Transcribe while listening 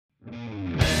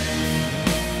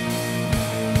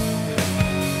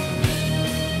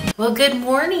Well, good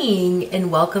morning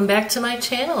and welcome back to my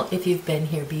channel. If you've been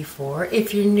here before,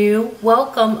 if you're new,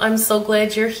 welcome. I'm so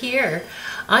glad you're here.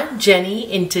 I'm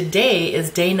Jenny and today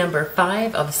is day number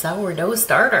 5 of Sourdough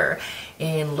Starter.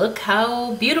 And look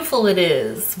how beautiful it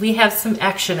is. We have some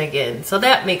action again, so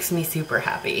that makes me super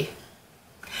happy.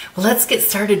 Well, let's get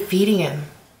started feeding him.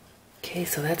 Okay,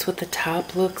 so that's what the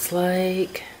top looks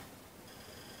like.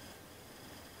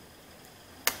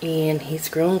 And he's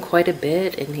grown quite a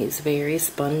bit and he's very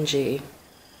spongy.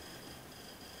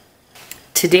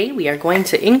 Today we are going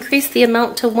to increase the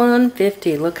amount to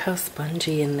 150. Look how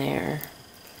spongy in there.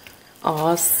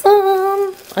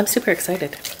 Awesome! I'm super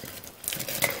excited.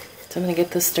 So I'm going to get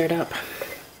this stirred up.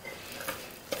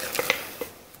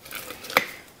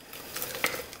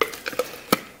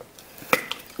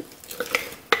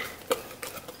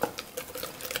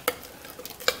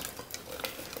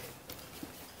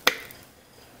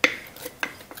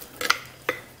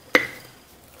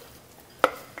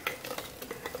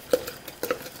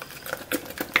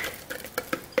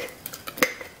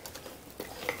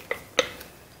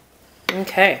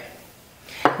 Okay,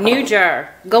 new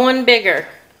jar, going bigger.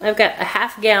 I've got a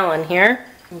 ½ gallon here.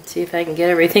 Let's see if I can get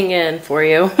everything in for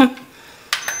you. Well,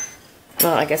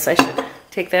 I guess I should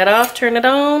take that off, turn it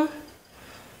on.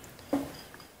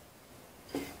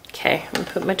 Okay, I'm gonna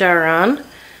put my jar on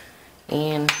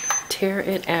and tear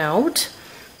it out.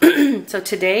 So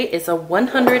today is a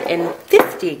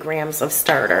 150 grams of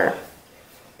starter.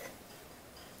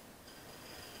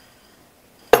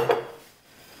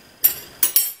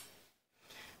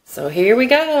 So here we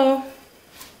go.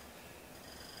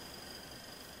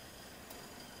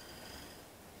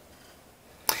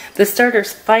 The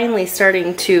starter's finally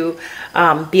starting to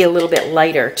be a little bit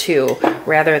lighter too,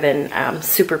 rather than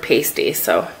super pasty.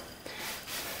 So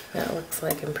that looks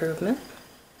like improvement.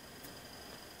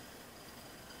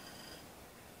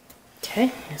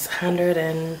 Okay, it's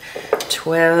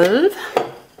 112.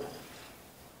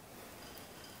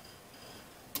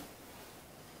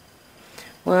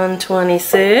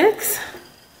 126,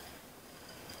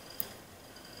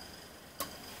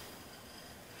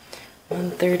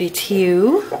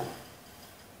 132,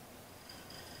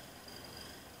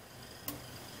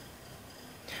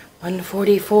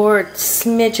 144,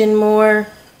 smidgen more,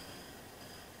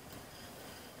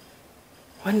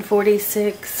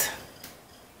 146,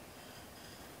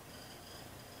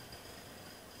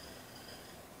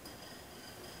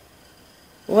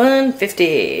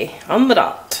 150 on the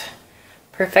dot.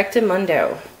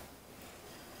 Perfectamundo.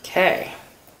 Okay.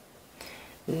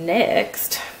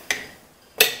 Next,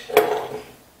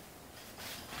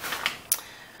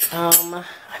 I'm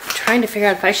trying to figure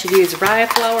out if I should use rye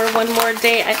flour one more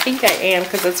day. I think I am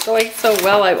because it's going so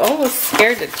well. I'm almost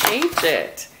scared to change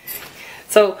it.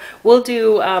 So we'll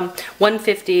do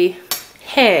 150.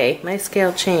 Hey, my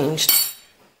scale changed.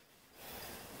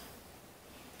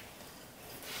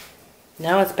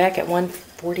 Now it's back at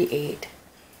 148.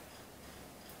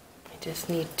 Just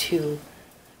need 2.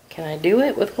 Can I do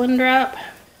it with 1 drop?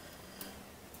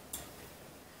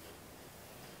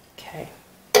 Okay.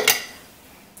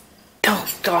 Oh,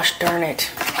 gosh darn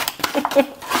it.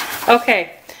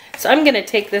 Okay, so I'm going to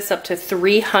take this up to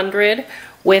 300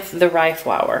 with the rye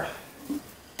flour.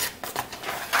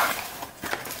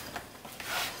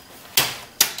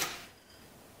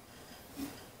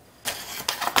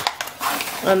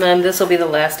 And then this will be the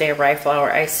last day of rye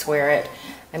flour, I swear it.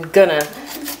 I'm gonna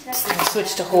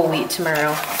switch to whole wheat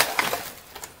tomorrow.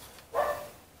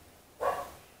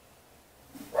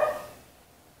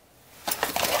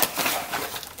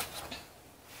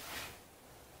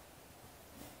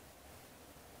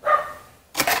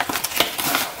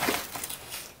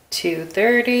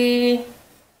 $2.30,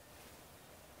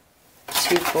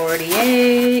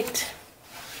 $2.48,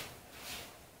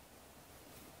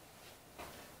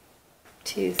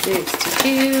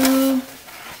 $2.62.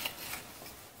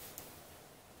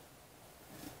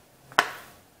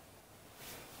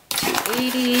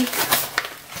 $2.80,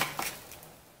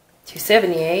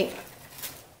 $2.78,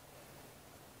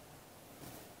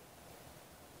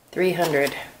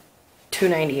 $300,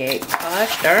 $2.98.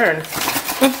 Gosh darn.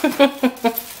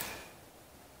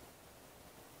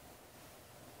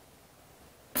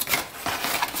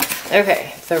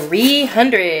 Okay,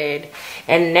 300.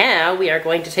 And now we are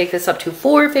going to take this up to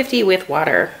 450 with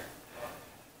water.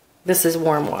 This is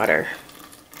warm water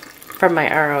from my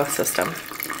RO system.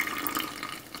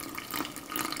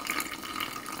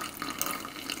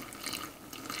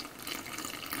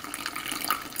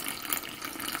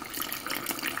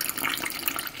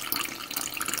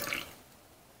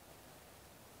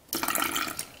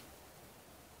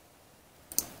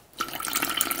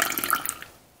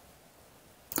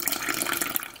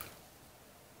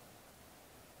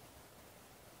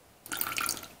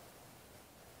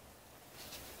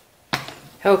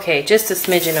 Okay, just a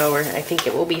smidgen over. I think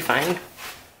it will be fine.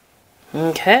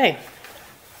 Okay.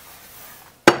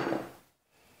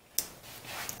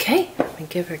 Okay, let me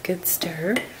give her a good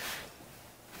stir.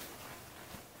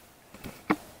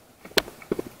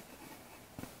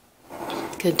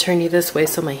 Gonna turn you this way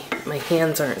so my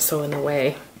hands aren't so in the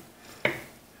way.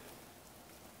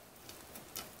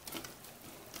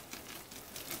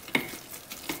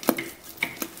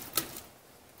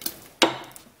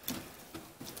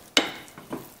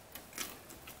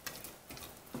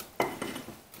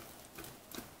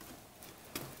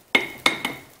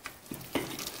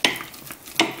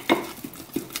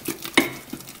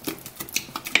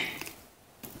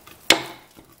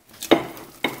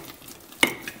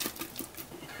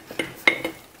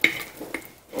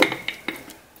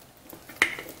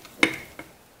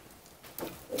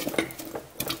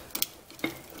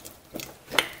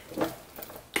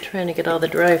 Trying to get all the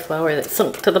dry flour that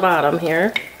sunk to the bottom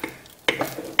here.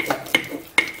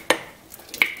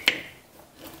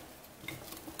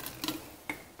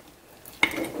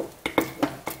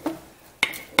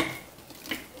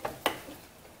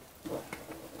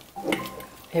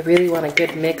 I really want a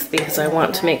good mix because I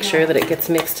want to make sure that it gets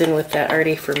mixed in with that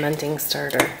already fermenting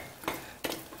starter.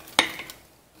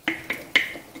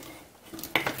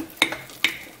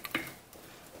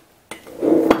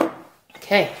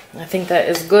 Okay, I think that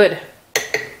is good.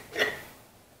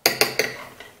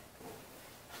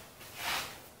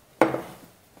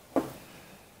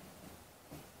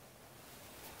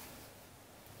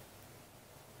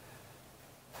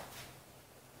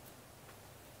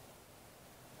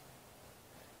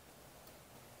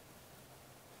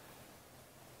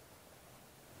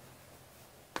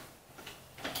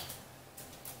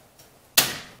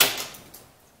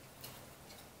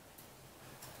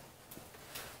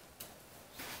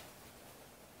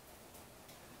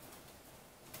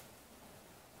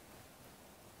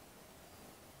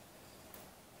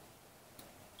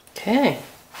 Okay.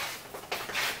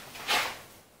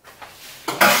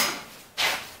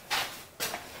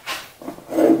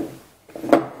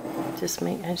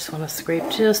 I just want to scrape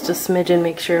just a smidgen,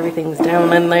 make sure everything's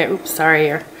down in there. Oops, sorry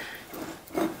here.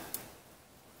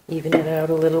 Even it out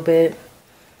a little bit.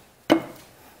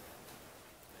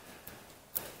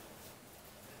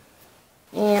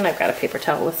 And I've got a paper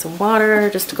towel with some water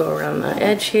just to go around the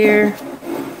edge here.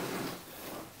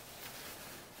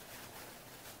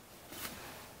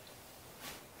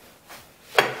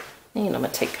 And I'm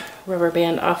going to take a rubber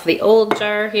band off the old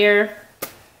jar here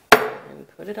and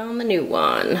put it on the new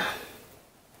one.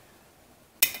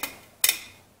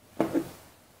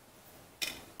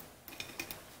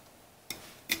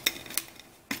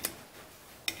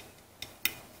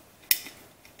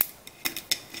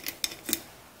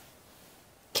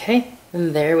 Okay,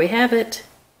 and there we have it.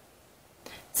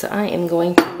 So I am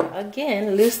going to,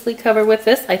 again, loosely cover with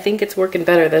this. I think it's working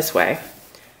better this way.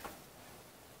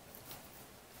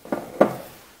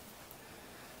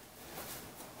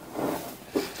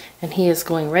 And he is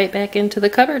going right back into the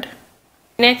cupboard.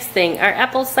 Next thing, our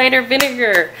apple cider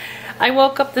vinegar. I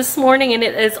woke up this morning and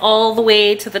it is all the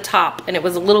way to the top and it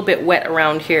was a little bit wet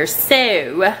around here,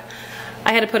 so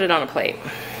I had to put it on a plate.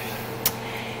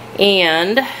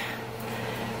 And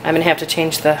I'm gonna have to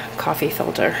change the coffee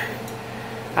filter,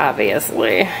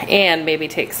 obviously, and maybe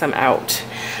take some out.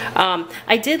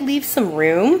 I did leave some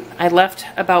room. I left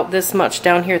about this much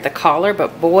down here at the collar,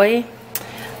 but boy,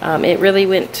 it really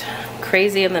went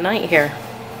crazy in the night here.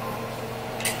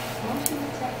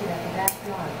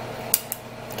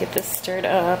 Get this stirred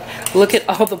up. Look at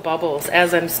all the bubbles.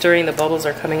 As I'm stirring, the bubbles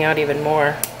are coming out even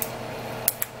more.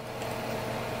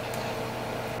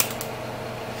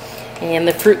 And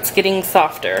the fruit's getting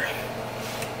softer.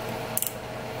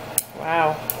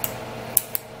 Wow.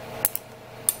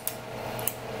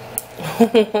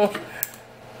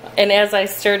 And as I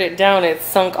stirred it down, it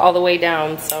sunk all the way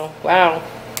down, so wow.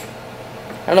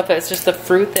 I don't know if it's just the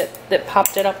fruit that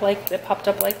popped up like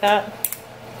that.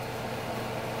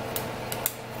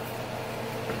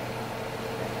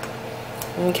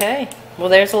 Okay, well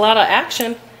there's a lot of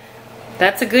action.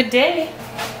 That's a good day.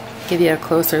 Give you a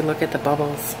closer look at the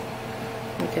bubbles.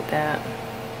 Look at that.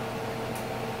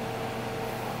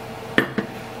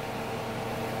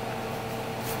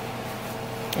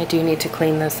 I do need to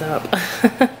clean this up.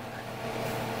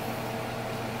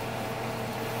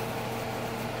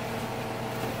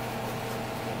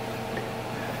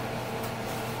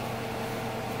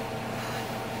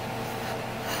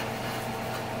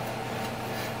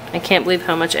 I can't believe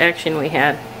how much action we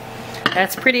had.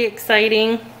 That's pretty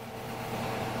exciting.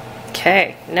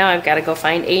 Okay, now I've got to go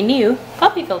find a new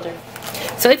coffee filter.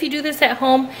 So if you do this at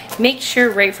home, make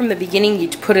sure right from the beginning you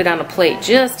put it on a plate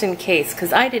just in case,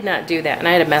 because I did not do that and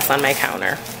I had a mess on my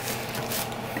counter.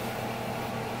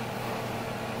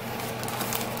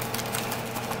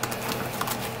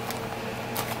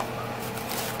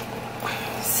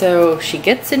 So she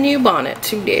gets a new bonnet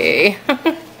today.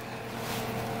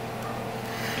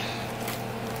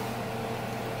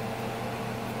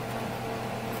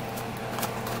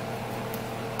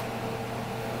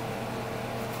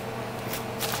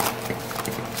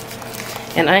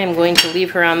 And I am going to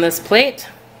leave her on this plate.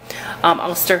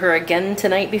 I'll stir her again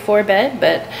tonight before bed,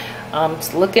 but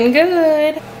it's looking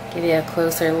good. Give you a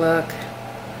closer look.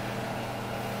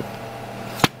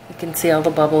 You can see all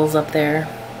the bubbles up there.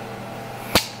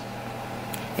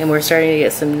 And we're starting to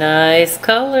get some nice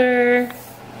color.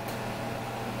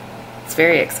 It's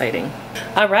very exciting.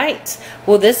 All right,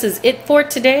 well, this is it for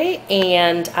today,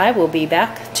 and I will be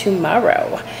back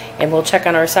tomorrow. And we'll check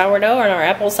on our sourdough and our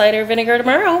apple cider vinegar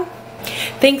tomorrow.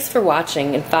 Thanks for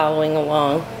watching and following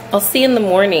along. I'll see you in the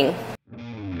morning.